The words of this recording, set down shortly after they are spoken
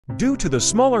Due to the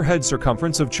smaller head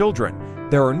circumference of children,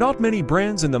 there are not many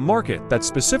brands in the market that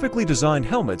specifically design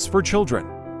helmets for children.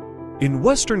 In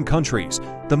Western countries,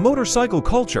 the motorcycle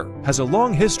culture has a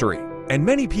long history, and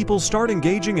many people start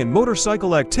engaging in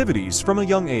motorcycle activities from a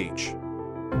young age.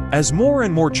 As more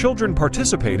and more children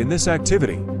participate in this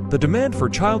activity, the demand for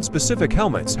child-specific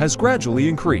helmets has gradually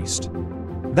increased.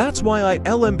 That's why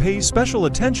ILM pays special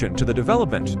attention to the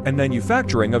development and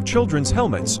manufacturing of children's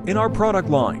helmets in our product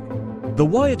line. The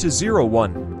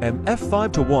YA201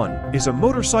 MF521 is a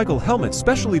motorcycle helmet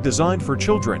specially designed for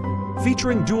children,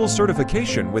 featuring dual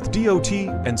certification with DOT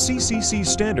and CCC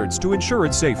standards to ensure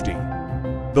its safety.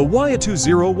 The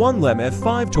YA201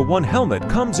 MF521 helmet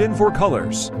comes in 4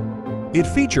 colors. It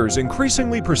features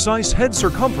increasingly precise head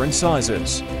circumference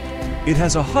sizes. It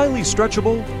has a highly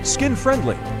stretchable,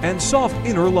 skin-friendly, and soft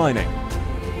inner lining.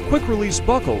 Quick-release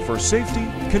buckle for safety,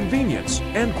 convenience,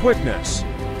 and quickness.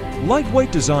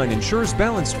 Lightweight design ensures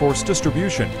balanced force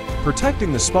distribution,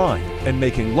 protecting the spine and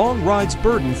making long rides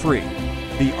burden-free.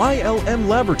 The ILM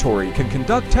laboratory can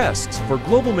conduct tests for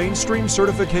global mainstream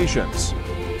certifications.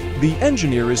 The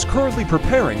engineer is currently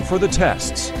preparing for the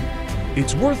tests.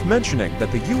 It's worth mentioning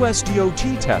that the US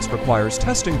DOT test requires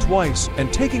testing twice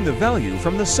and taking the value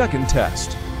from the second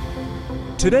test.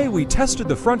 Today we tested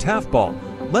the front half ball,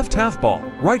 left half ball,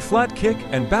 right flat kick,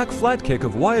 and back flat kick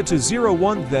of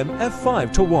YA201 then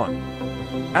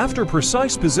MF521. After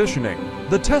precise positioning,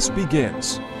 the test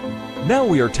begins. Now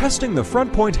we are testing the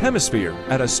front point hemisphere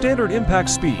at a standard impact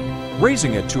speed,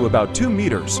 raising it to about 2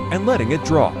 meters and letting it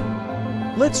drop.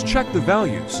 Let's check the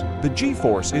values. The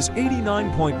G-force is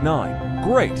 89.9.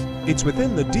 Great, it's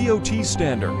within the DOT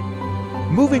standard.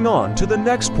 Moving on to the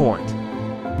next point.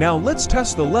 Now let's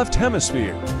test the left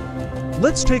hemisphere.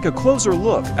 Let's take a closer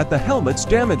look at the helmet's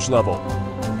damage level.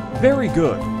 Very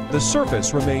good, the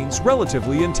surface remains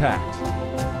relatively intact.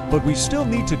 But we still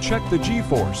need to check the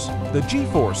G-force. The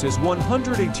G-force is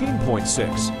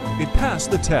 118.6. It passed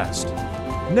the test.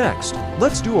 Next,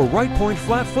 let's do a right point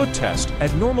flat foot test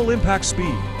at normal impact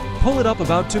speed. Pull it up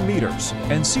about 2 meters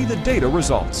and see the data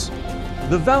results.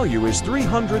 The value is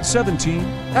 317.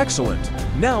 Excellent.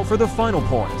 Now for the final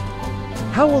point.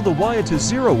 How will the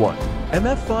YA201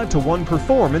 MF521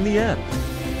 perform in the end?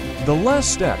 The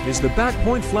last step is the back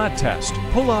point flat test.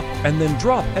 Pull up and then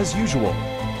drop as usual.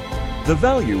 The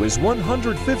value is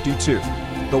 152. The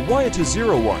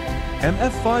YA201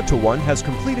 MF521 has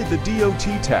completed the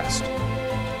DOT test.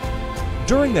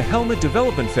 During the helmet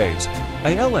development phase,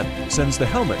 ILM sends the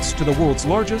helmets to the world's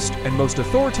largest and most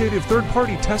authoritative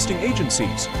third-party testing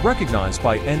agencies recognized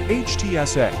by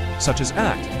NHTSA, such as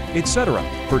ACT, etc.,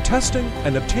 for testing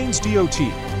and obtains DOT,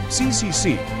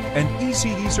 CCC, and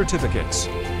ECE certificates.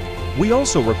 We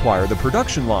also require the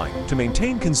production line to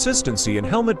maintain consistency in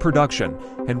helmet production,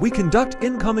 and we conduct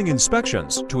incoming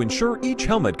inspections to ensure each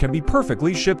helmet can be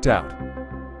perfectly shipped out.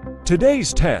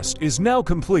 Today's test is now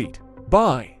complete.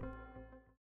 Bye.